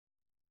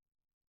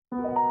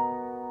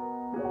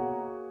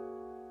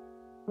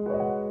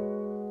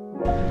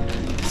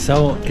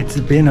So it's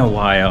been a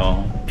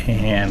while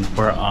and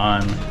we're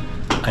on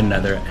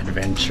another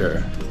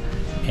adventure,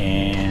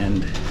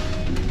 and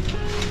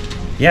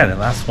yeah, the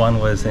last one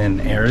was in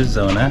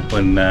Arizona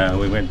when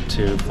we went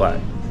to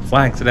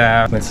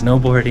Flagstaff, went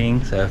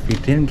snowboarding. So if you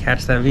didn't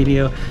catch that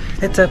video,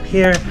 it's up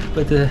here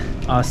with the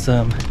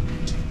awesome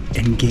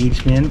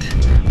engagement.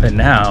 But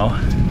now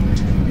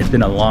it's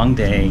been a long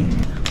day.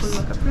 We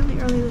woke up really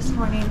early this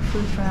morning,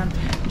 flew from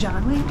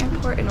John Wayne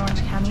Airport in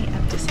Orange County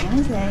up to San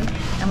Jose,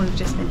 and we've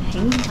just been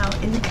hanging out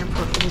in the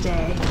airport for the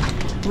day,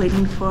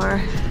 waiting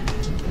for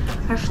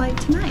our flight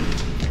tonight.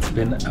 It's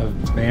been a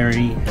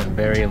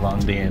very long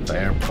day at the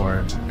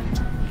airport.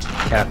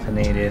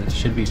 Caffeinated,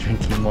 should be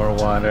drinking more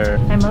water.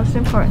 And most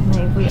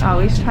importantly, we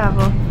always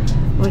travel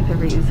with a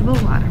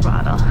reusable water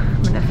bottle.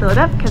 I'm gonna fill it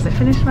up because I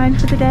finished mine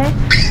for the day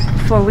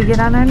before we get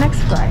on our next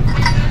flight.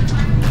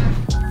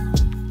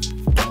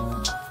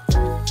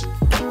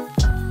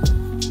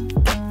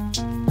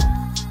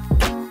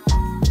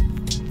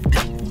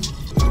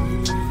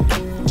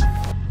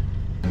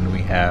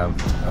 Have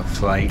a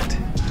flight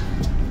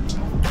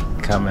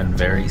coming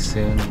very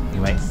soon.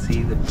 You might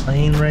see the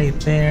plane right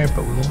there,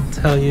 but we won't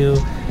tell you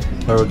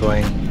where we're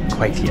going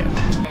quite yet.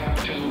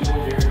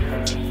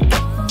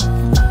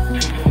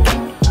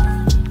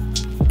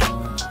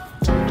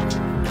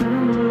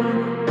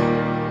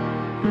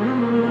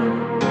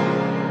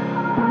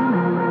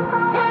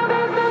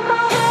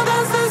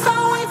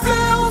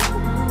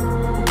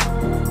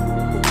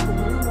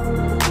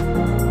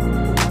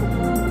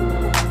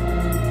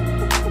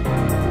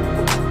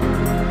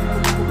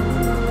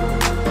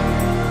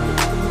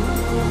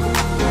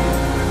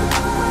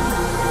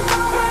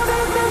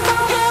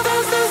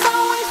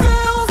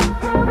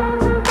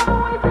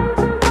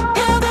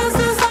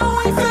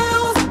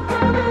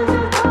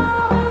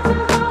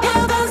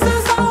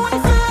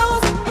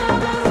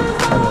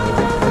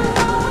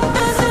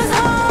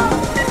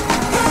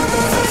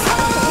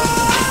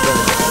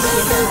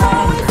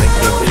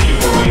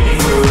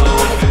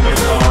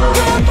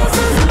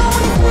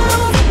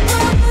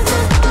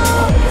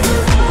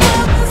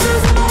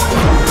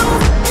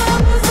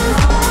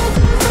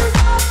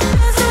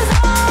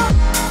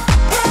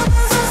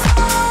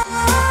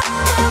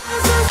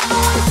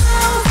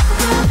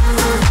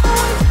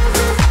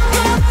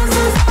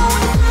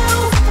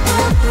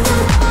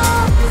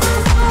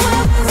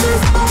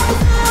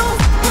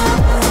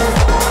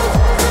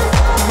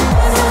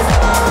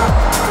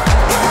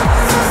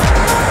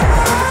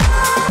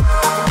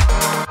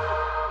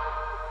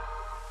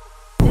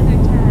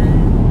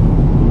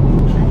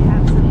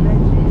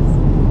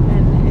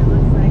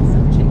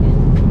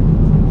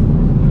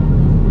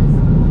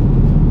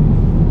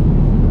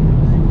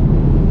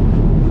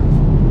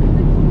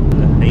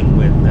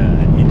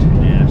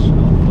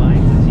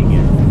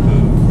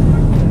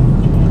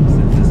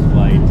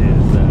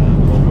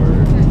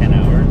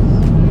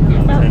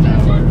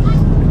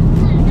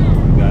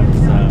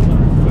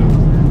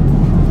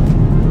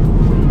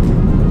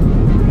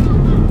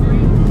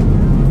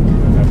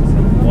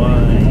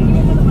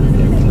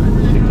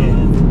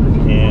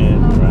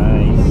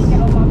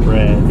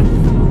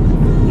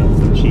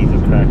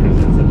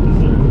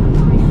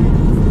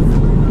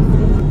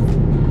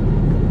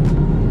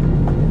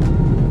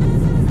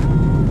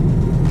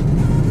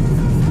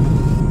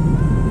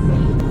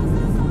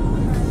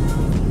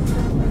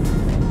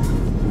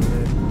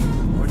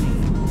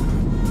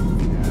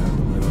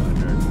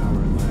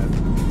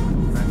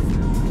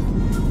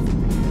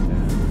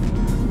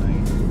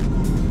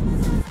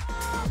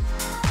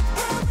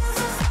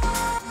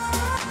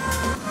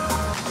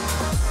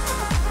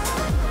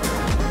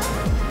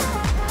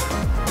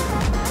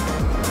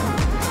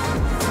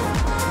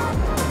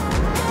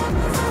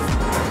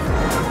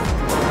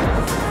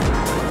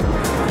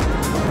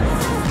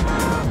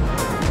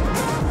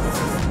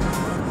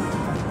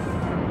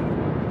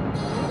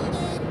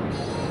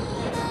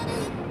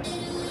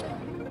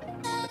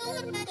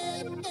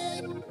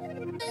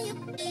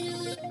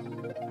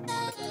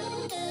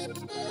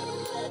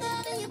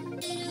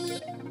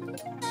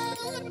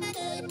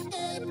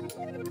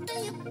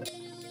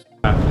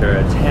 After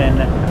a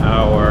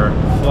 10-hour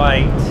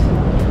flight,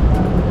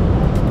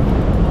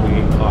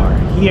 we are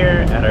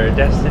here at our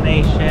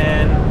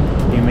destination.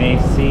 You may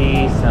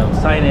see some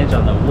signage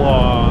on the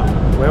wall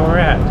where we're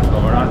at,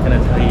 but we're not going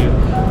to tell you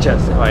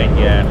just quite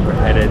yet. We're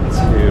headed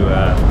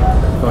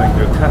to going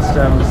through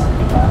customs,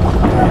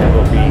 and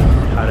we'll be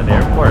out of the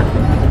airport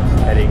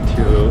heading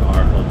to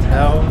our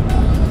hotel.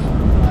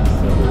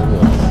 So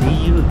we'll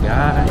see you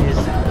guys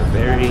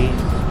very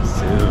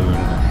soon.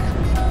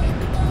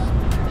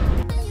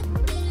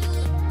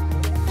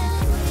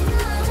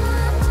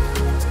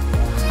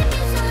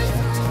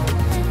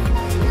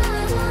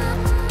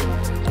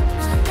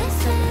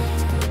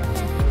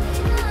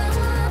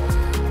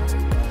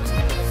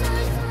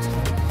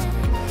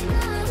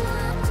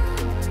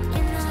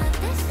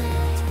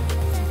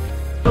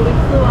 We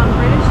flew on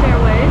British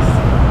Airways.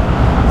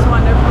 It's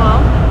wonderful.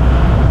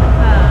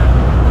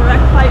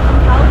 Direct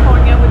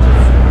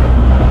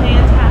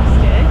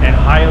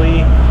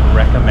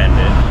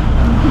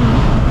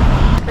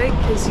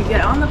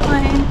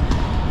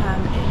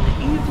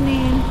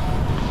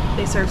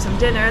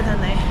dinner, then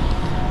they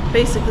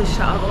basically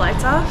shut all the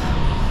lights off,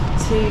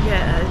 so you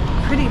get a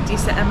pretty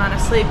decent amount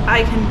of sleep.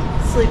 I can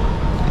sleep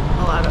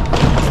a lot of,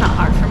 it's not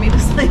hard for me to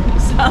sleep,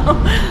 so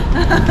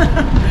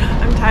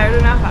I'm tired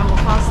enough, I will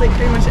fall asleep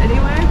pretty much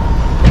anywhere.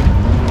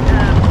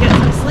 Get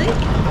some sleep.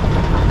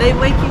 They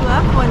wake you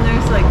up when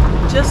there's like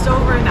just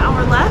over an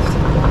hour left,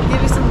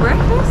 give you some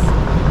breakfast,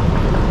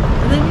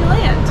 and then you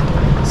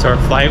land. So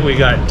our flight, we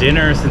got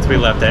dinner since we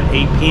left at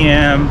 8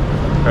 p.m.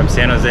 from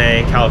San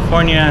Jose,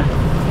 California,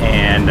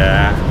 and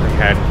we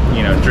had,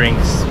 you know,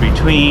 drinks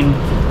between.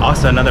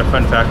 Also, another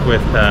fun fact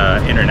with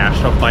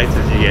international flights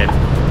is you get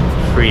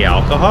free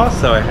alcohol.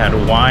 So I had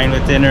wine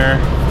with dinner,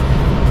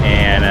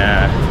 and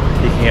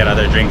you can get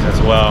other drinks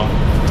as well,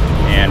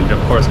 and of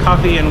course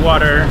coffee and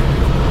water.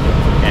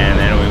 And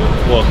then we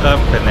woke up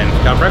and then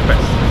got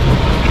breakfast.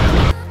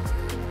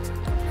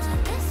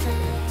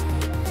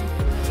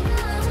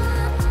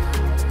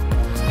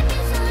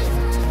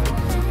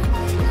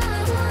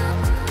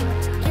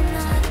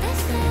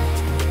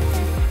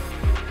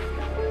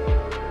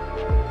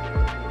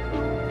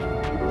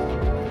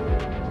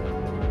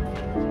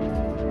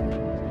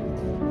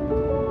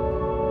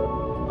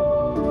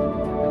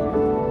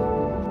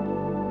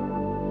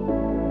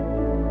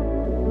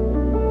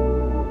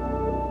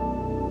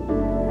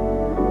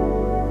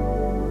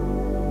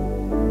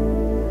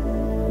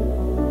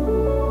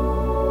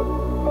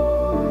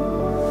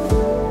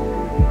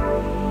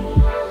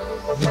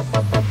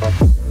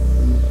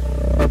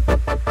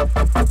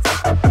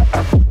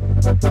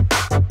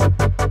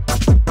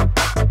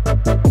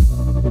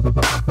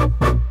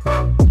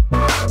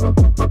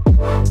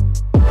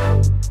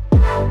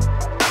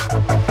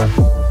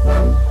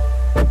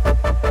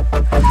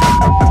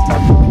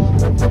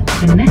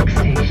 The next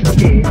station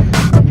is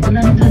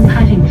London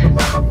Heathrow.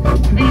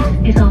 This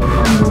is our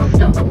final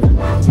stop.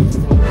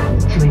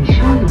 To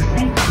ensure your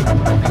safety,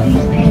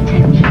 please pay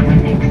attention when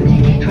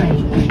exiting the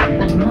train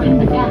and mind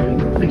the gap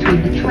between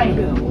the train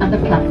and the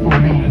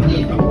platform edge.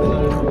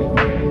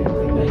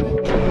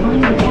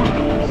 Mind the gap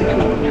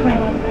between the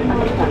train and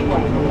the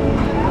platform edge.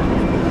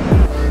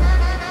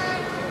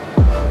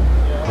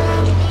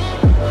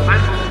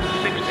 Platform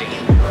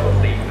 16 of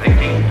the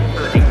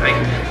 1838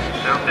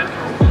 South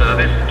Central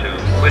service to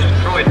West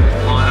Croydon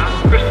via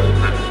Crystal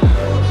Palace.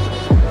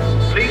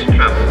 Please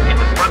travel in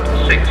the front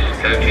 6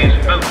 coaches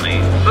only,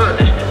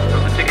 furthest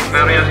from the ticket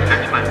barrier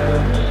at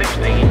platform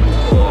 16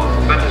 or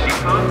Battersea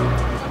Park,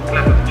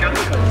 Clapham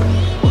Junction.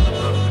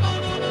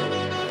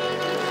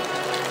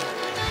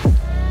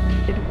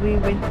 We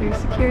went through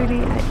security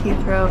at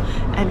Heathrow,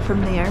 and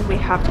from there we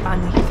hopped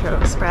on the Heathrow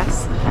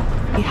Express.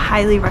 We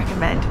highly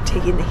recommend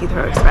taking the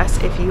Heathrow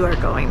Express if you are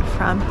going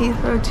from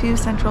Heathrow to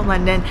central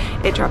London.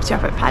 It drops you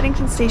off at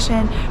Paddington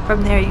Station.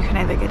 From there you can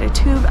either get a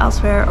tube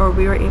elsewhere, or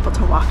we were able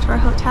to walk to our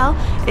hotel.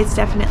 It's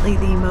definitely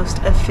the most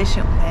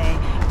efficient way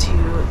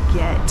to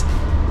get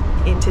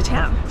into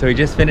town. So we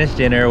just finished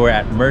dinner. We're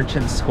at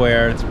Merchant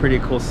Square. It's a pretty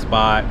cool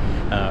spot.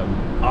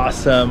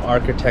 Awesome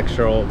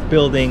architectural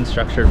buildings,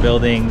 structured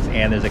buildings,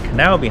 and there's a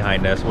canal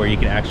behind us where you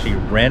can actually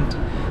rent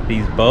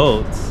these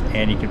boats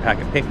and you can pack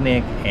a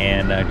picnic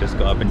and just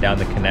go up and down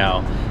the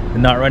canal. They're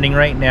not running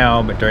right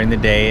now, but during the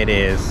day it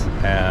is.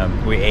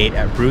 We ate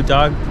at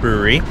Brewdog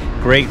Brewery.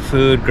 Great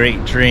food,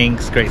 great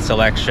drinks, great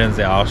selections.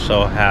 They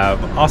also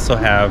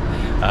have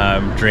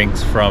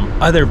drinks from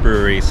other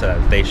breweries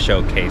that they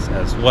showcase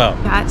as well.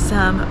 Got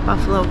some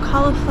buffalo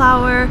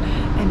cauliflower,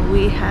 and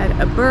we had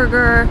a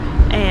burger,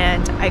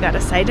 and I got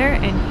a cider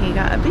and he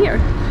got a beer.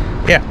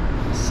 Yeah,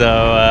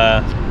 so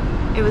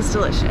it was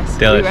delicious.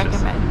 delicious. We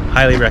recommend.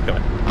 Highly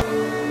recommend.